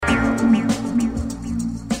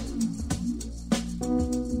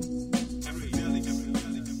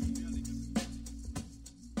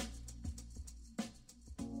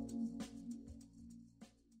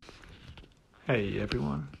Hey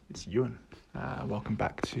everyone, it's Ewan. Welcome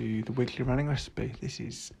back to the weekly running recipe. This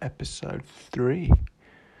is episode 3.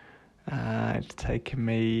 It's taken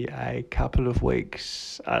me a couple of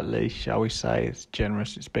weeks, at least, shall we say. It's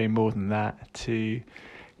generous. It's been more than that to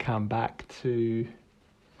come back to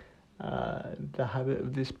the habit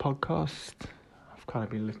of this podcast. I've kind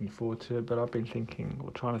of been looking forward to it, but I've been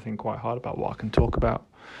trying to think quite hard about what I can talk about.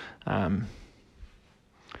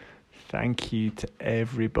 Thank you to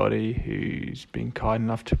everybody who's been kind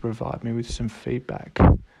enough to provide me with some feedback.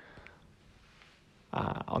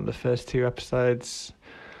 On the first 2 episodes,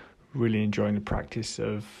 really enjoying the practice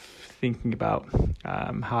of thinking about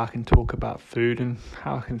how I can talk about food and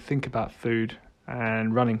how I can think about food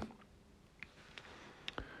and running.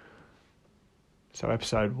 So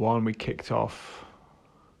episode 1, we kicked off.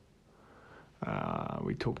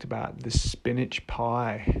 We talked about the spinach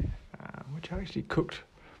pie, which I actually cooked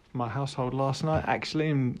my household last night. Actually,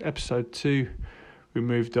 in episode 2, we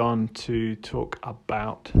moved on to talk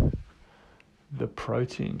about the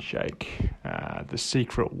protein shake, the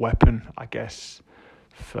secret weapon, I guess,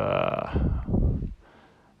 for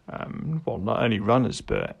not only runners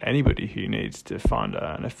but anybody who needs to find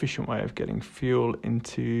an efficient way of getting fuel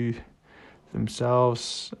into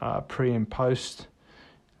themselves pre and post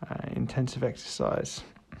intensive exercise.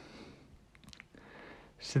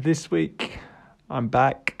 So this week I'm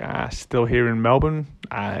back, still here in Melbourne.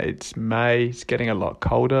 It's May, it's getting a lot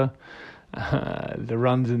colder. The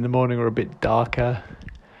runs in the morning are a bit darker.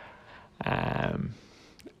 And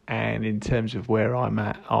in terms of where I'm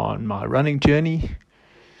at on my running journey,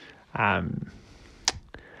 I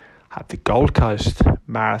have the Gold Coast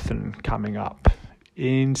Marathon coming up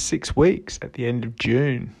in 6 weeks at the end of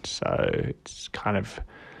June. So it's kind of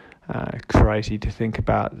crazy to think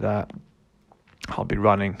about that. I'll be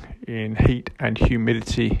running in heat and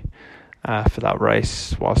humidity for that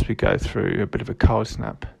race whilst we go through a bit of a cold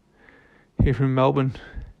snap here in Melbourne.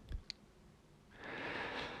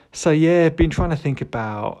 So yeah, I've been trying to think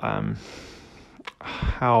about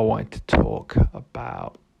how I wanted to talk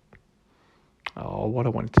about what I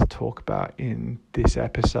wanted to talk about in this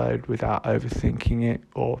episode without overthinking it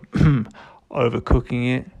or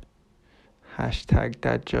overcooking it. Hashtag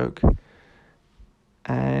dad joke.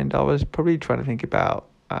 And I was probably trying to think about,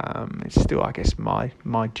 it's still, I guess,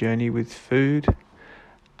 my journey with food,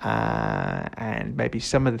 and maybe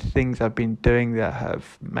some of the things I've been doing that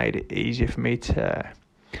have made it easier for me to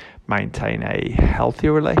maintain a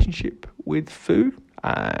healthier relationship with food,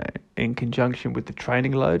 in conjunction with the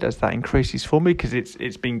training load as that increases for me, because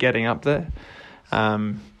it's been getting up there.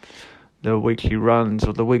 The weekly runs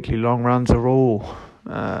or the weekly long runs are all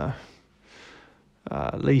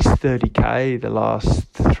at least 30k the last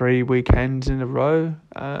 3 weekends in a row,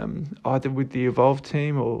 either with the Evolve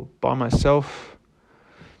team or by myself,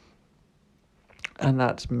 and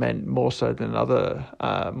that's meant more so than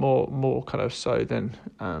more kind of so than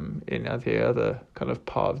in the other kind of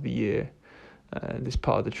part of the year, this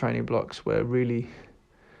part of the training blocks where I've really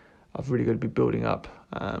got to be building up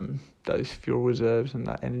those fuel reserves and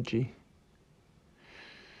that energy.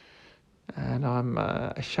 And I'm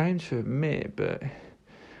ashamed to admit, but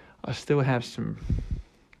I still have some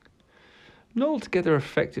not altogether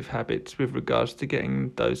effective habits with regards to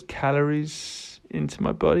getting those calories into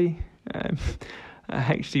my body. I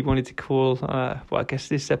actually wanted to call, I guess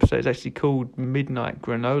this episode is actually called Midnite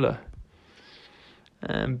Granola,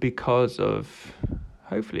 because of,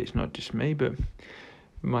 hopefully it's not just me, but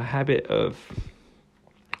my habit of,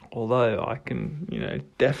 although I can,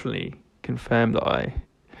 definitely confirm that I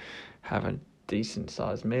have a decent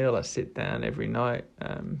sized meal. I sit down every night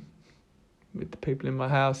with the people in my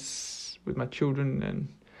house, with my children, and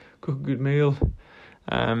cook a good meal.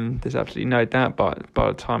 There's absolutely no doubt by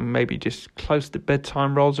the time maybe just close to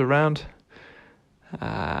bedtime rolls around,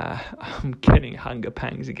 I'm getting hunger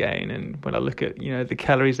pangs again. And when I look at the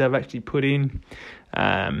calories I've actually put in,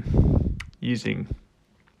 using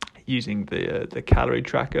the calorie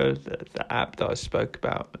tracker, the app that I spoke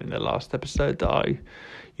about in the last episode that I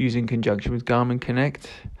use in conjunction with Garmin Connect,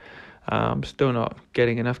 I'm still not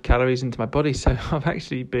getting enough calories into my body. So I've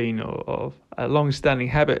actually been, of a long-standing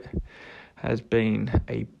habit has been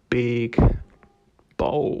a big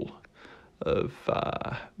bowl of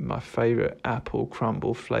my favourite apple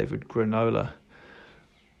crumble flavoured granola.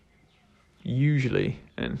 Usually,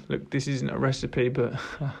 and look, this isn't a recipe, but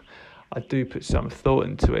I do put some thought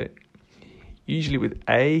into it. Usually with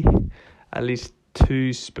at least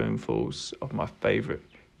 2 spoonfuls of my favourite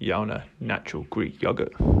Yana natural Greek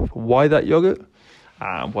yogurt. Why that yogurt?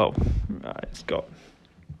 It's got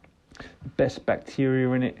the best bacteria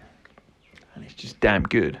in it, and it's just damn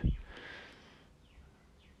good.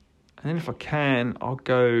 And then if I can, I'll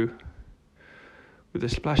go with a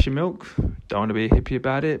splash of milk. Don't want to be a hippie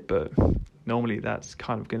about it, but normally that's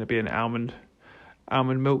kind of going to be an almond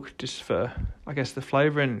milk, just for, I guess, the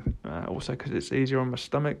flavour, and also because it's easier on my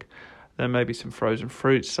stomach. Then maybe some frozen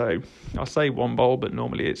fruits. So I'll say 1 bowl, but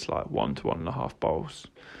normally it's like 1 to 1.5 bowls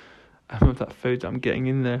of that food that I'm getting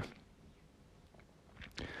in there.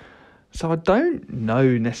 So I don't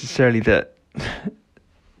know necessarily that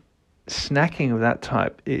snacking of that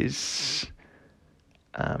type is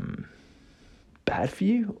bad for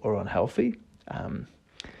you or unhealthy.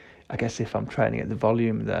 I guess if I'm training at the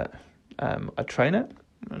volume that I train at,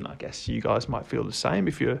 and I guess you guys might feel the same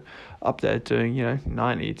if you're up there doing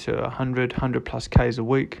 90 to 100 plus Ks a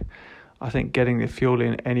week, I think getting the fuel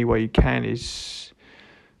in any way you can is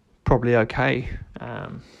probably okay.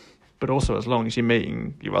 But also, as long as you're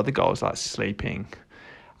meeting your other goals like sleeping,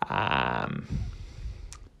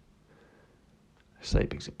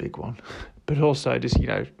 sleeping's a big one, but also just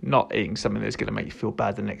not eating something that's going to make you feel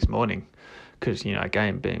bad the next morning, because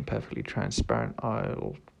again, being perfectly transparent,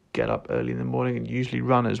 I'll get up early in the morning and usually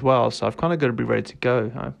run as well, so I've kind of got to be ready to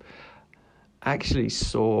go. I actually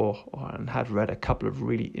saw and had read a couple of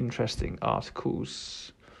really interesting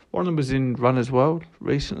articles. One of them was in Runner's World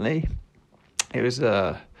recently. It was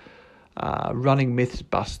a Running Myths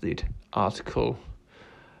Busted article,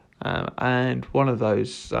 and one of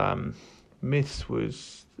those myths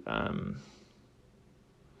was that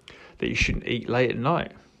you shouldn't eat late at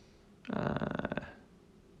night,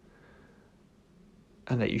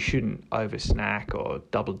 and that you shouldn't over snack or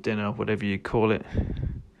double dinner, whatever you call it.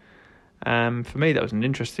 For me, that was an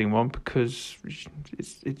interesting one, because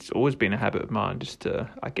it's always been a habit of mine just to,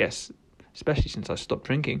 I guess, especially since I stopped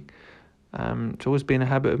drinking, it's always been a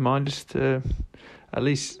habit of mine just to at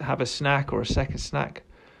least have a snack or a second snack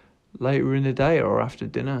later in the day or after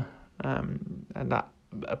dinner. And that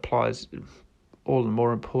applies all the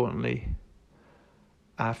more importantly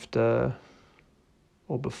after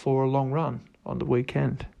or before a long run on the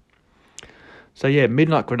weekend. So yeah,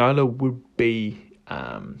 Midnite Granola would be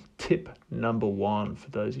tip number 1 for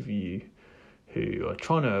those of you who are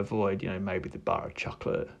trying to avoid, maybe the bar of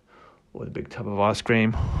chocolate or the big tub of ice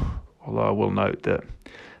cream. Although I will note that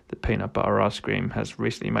the peanut butter ice cream has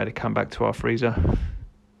recently made a comeback to our freezer.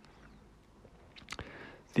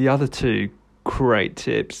 The other 2 great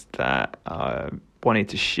tips that I wanted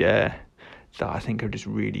to share that I think are just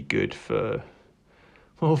really good for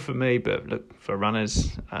me, but look, for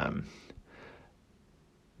runners.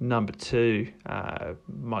 Number 2,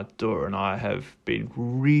 my daughter and I have been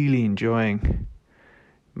really enjoying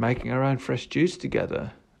making our own fresh juice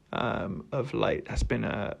together of late. That's been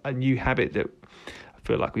a new habit that I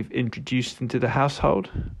feel like we've introduced into the household.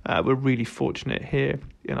 We're really fortunate here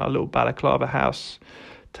in our little balaclava house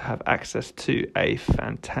to have access to a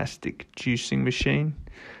fantastic juicing machine.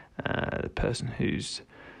 The person whose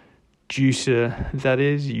juicer that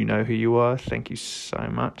is, you know who you are. Thank you so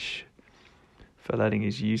much for letting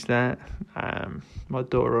us use that. My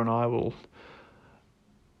daughter and I will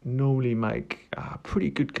normally make a pretty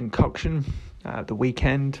good concoction. The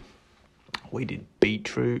weekend we did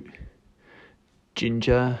beetroot,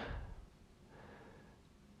 ginger,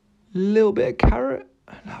 a little bit of carrot,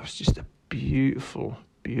 and that was just a beautiful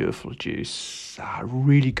juice. A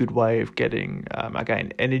really good way of getting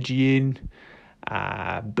again energy in,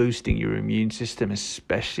 boosting your immune system,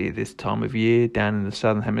 especially at this time of year down in the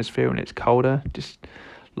southern hemisphere when it's colder. Just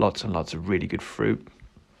lots and lots of really good fruit.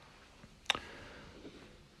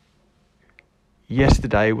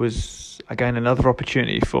 Yesterday was again another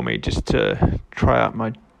opportunity for me just to try out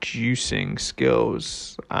my juicing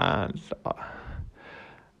skills, and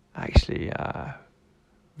actually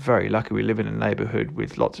very lucky we live in a neighbourhood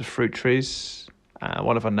with lots of fruit trees.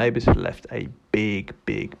 One of our neighbours had left a big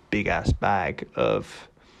ass bag of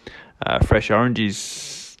fresh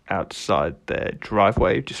oranges outside their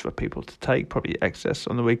driveway just for people to take, probably excess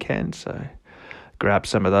on the weekend, so grab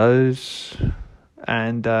some of those.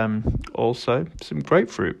 And also some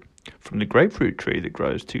grapefruit from the grapefruit tree that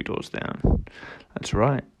grows 2 doors down. That's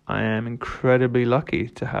right, I am incredibly lucky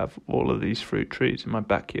to have all of these fruit trees in my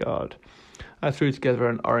backyard. I threw together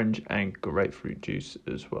an orange and grapefruit juice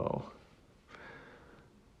as well.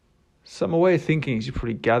 So my way of thinking, as you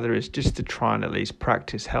probably gather, is just to try and at least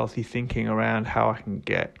practice healthy thinking around how I can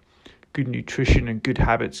get good nutrition and good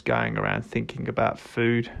habits going around thinking about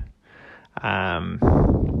food.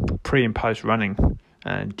 Pre and post running,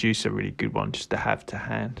 and juice a really good one just to have to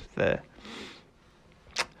hand there.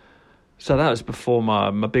 So that was before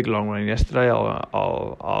my big long run yesterday.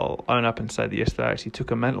 I'll own up and say that yesterday I actually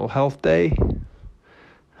took a mental health day.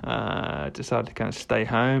 decided to kind of stay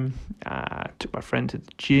home. Took my friend to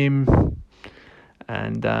the gym,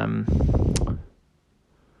 and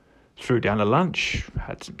threw down a lunch.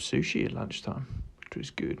 Had some sushi at lunchtime, which was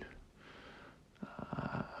good.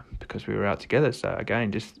 Because we were out together. So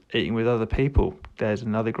again, just eating with other people. There's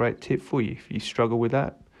another great tip for you. If you struggle with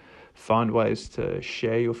that, find ways to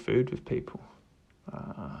share your food with people.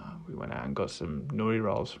 We went out and got some nori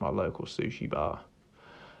rolls from our local sushi bar.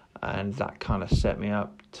 And that kind of set me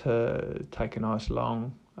up to take a nice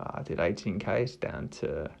long, I did 18Ks down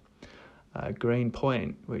to Green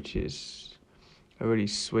Point, which is a really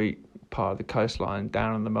sweet part of the coastline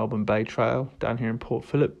down on the Melbourne Bay Trail, down here in Port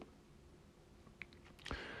Phillip.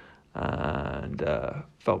 And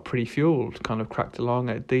felt pretty fueled, kind of cracked along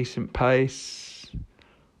at a decent pace,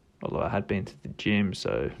 although I had been to the gym,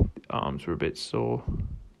 so the arms were a bit sore.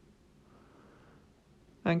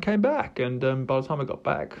 And came back, and by the time I got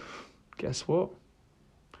back, guess what?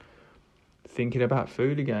 Thinking about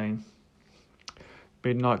food again.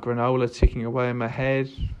 Midnite Granola ticking away in my head.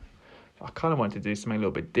 I kind of wanted to do something a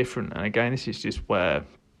little bit different, and again, this is just where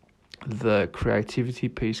the creativity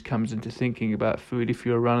piece comes into thinking about food. If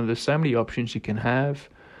you're a runner, there's so many options you can have.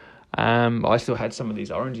 I still had some of these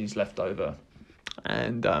oranges left over,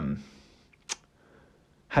 and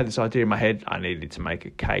had this idea in my head I needed to make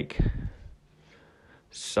a cake.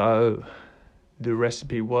 So the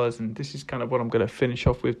recipe was, and this is kind of what I'm going to finish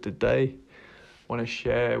off with today, I want to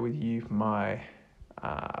share with you my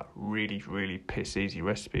really, really piss easy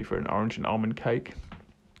recipe for an orange and almond cake.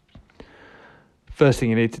 First thing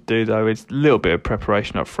you need to do, though, is a little bit of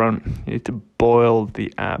preparation up front. You need to boil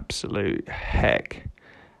the absolute heck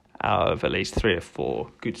out of at least 3 or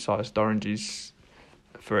 4 good-sized oranges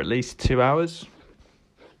for at least 2 hours.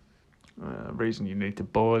 The reason you need to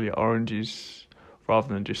boil your oranges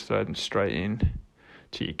rather than just throw them straight in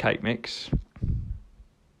to your cake mix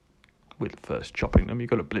with first chopping them. You've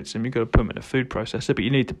got to blitz them, you've got to put them in a food processor, but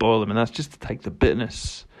you need to boil them, and that's just to take the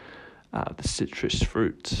bitterness out of the citrus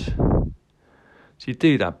fruit. So you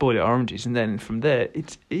do that, boil your oranges, and then from there,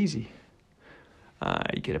 it's easy.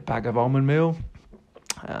 You get a bag of almond meal.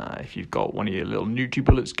 If you've got one of your little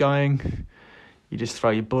NutriBullets going, you just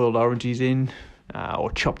throw your boiled oranges in,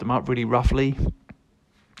 or chop them up really roughly.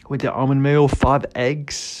 With the almond meal, 5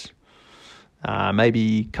 eggs,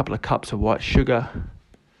 maybe a couple of cups of white sugar.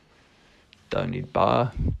 Don't need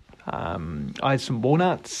butter. I had some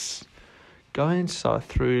walnuts going, so I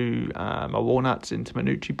threw my walnuts into my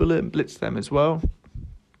NutriBullet and blitzed them as well.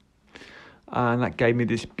 And that gave me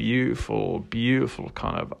this beautiful, beautiful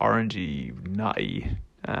kind of orangey, nutty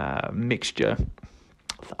mixture.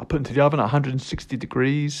 I put into the oven at 160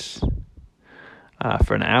 degrees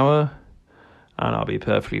for an hour. And I'll be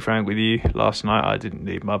perfectly frank with you, last night I didn't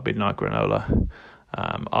need my Midnite Granola.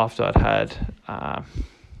 After I'd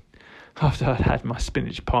had my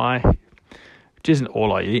spinach pie, which isn't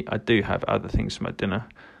all I eat. I do have other things for my dinner.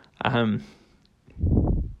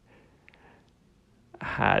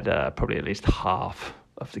 Had probably at least half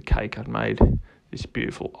of the cake I'd made. This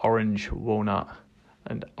beautiful orange, walnut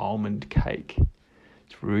and almond cake.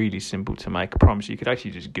 It's really simple to make. I promise you could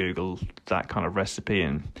actually just Google that kind of recipe,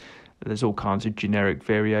 and there's all kinds of generic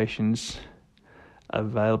variations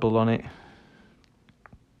available on it.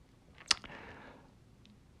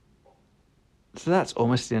 So that's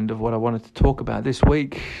almost the end of what I wanted to talk about this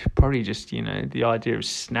week. Probably just, the idea of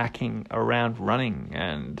snacking around running,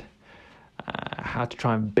 and how to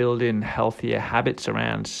try and build in healthier habits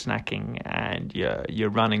around snacking and your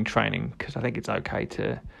running training, because I think it's okay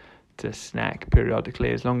to snack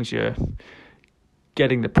periodically as long as you're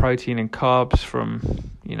getting the protein and carbs from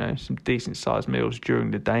some decent sized meals during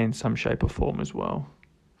the day in some shape or form as well.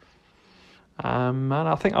 And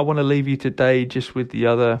I think I want to leave you today just with the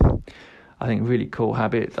other, I think, really cool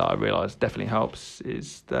habit that I realise definitely helps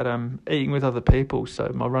is that eating with other people. So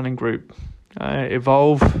my running group,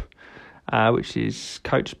 Evolve, which is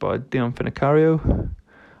coached by Dion Finicario.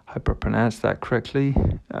 I hope I pronounced that correctly.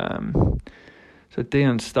 So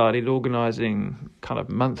Dion started organising kind of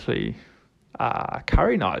monthly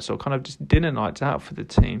curry nights, or kind of just dinner nights out for the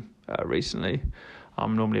team recently.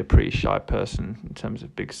 I'm normally a pretty shy person in terms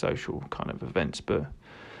of big social kind of events, but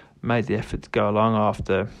made the effort to go along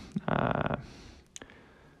after a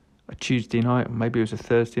Tuesday night, or maybe it was a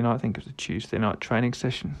Thursday night. I think it was a Tuesday night training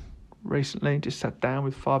session recently. Just sat down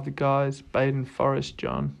with 5 of the guys, Baden, Forrest,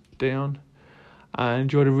 John, Dion, and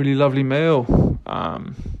enjoyed a really lovely meal.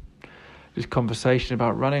 Just conversation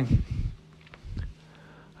about running.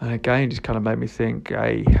 And again, just kind of made me think,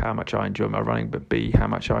 A, how much I enjoy my running, but B, how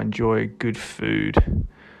much I enjoy good food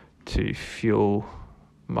to fuel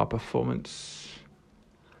my performance.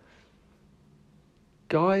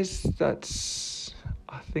 guys, that's,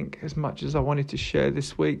 I think, as much as I wanted to share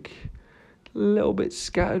this week. A little bit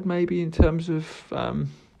scattered maybe in terms of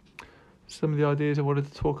some of the ideas I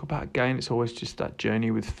wanted to talk about. Again, it's always just that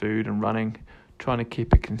journey with food and running, trying to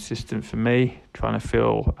keep it consistent for me, trying to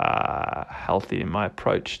feel healthy in my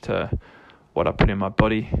approach to what I put in my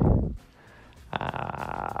body.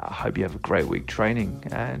 I hope you have a great week training,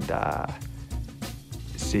 and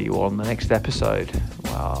see you all on the next episode,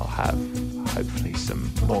 where I'll have hopefully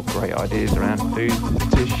some more great ideas around food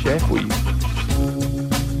to share for you.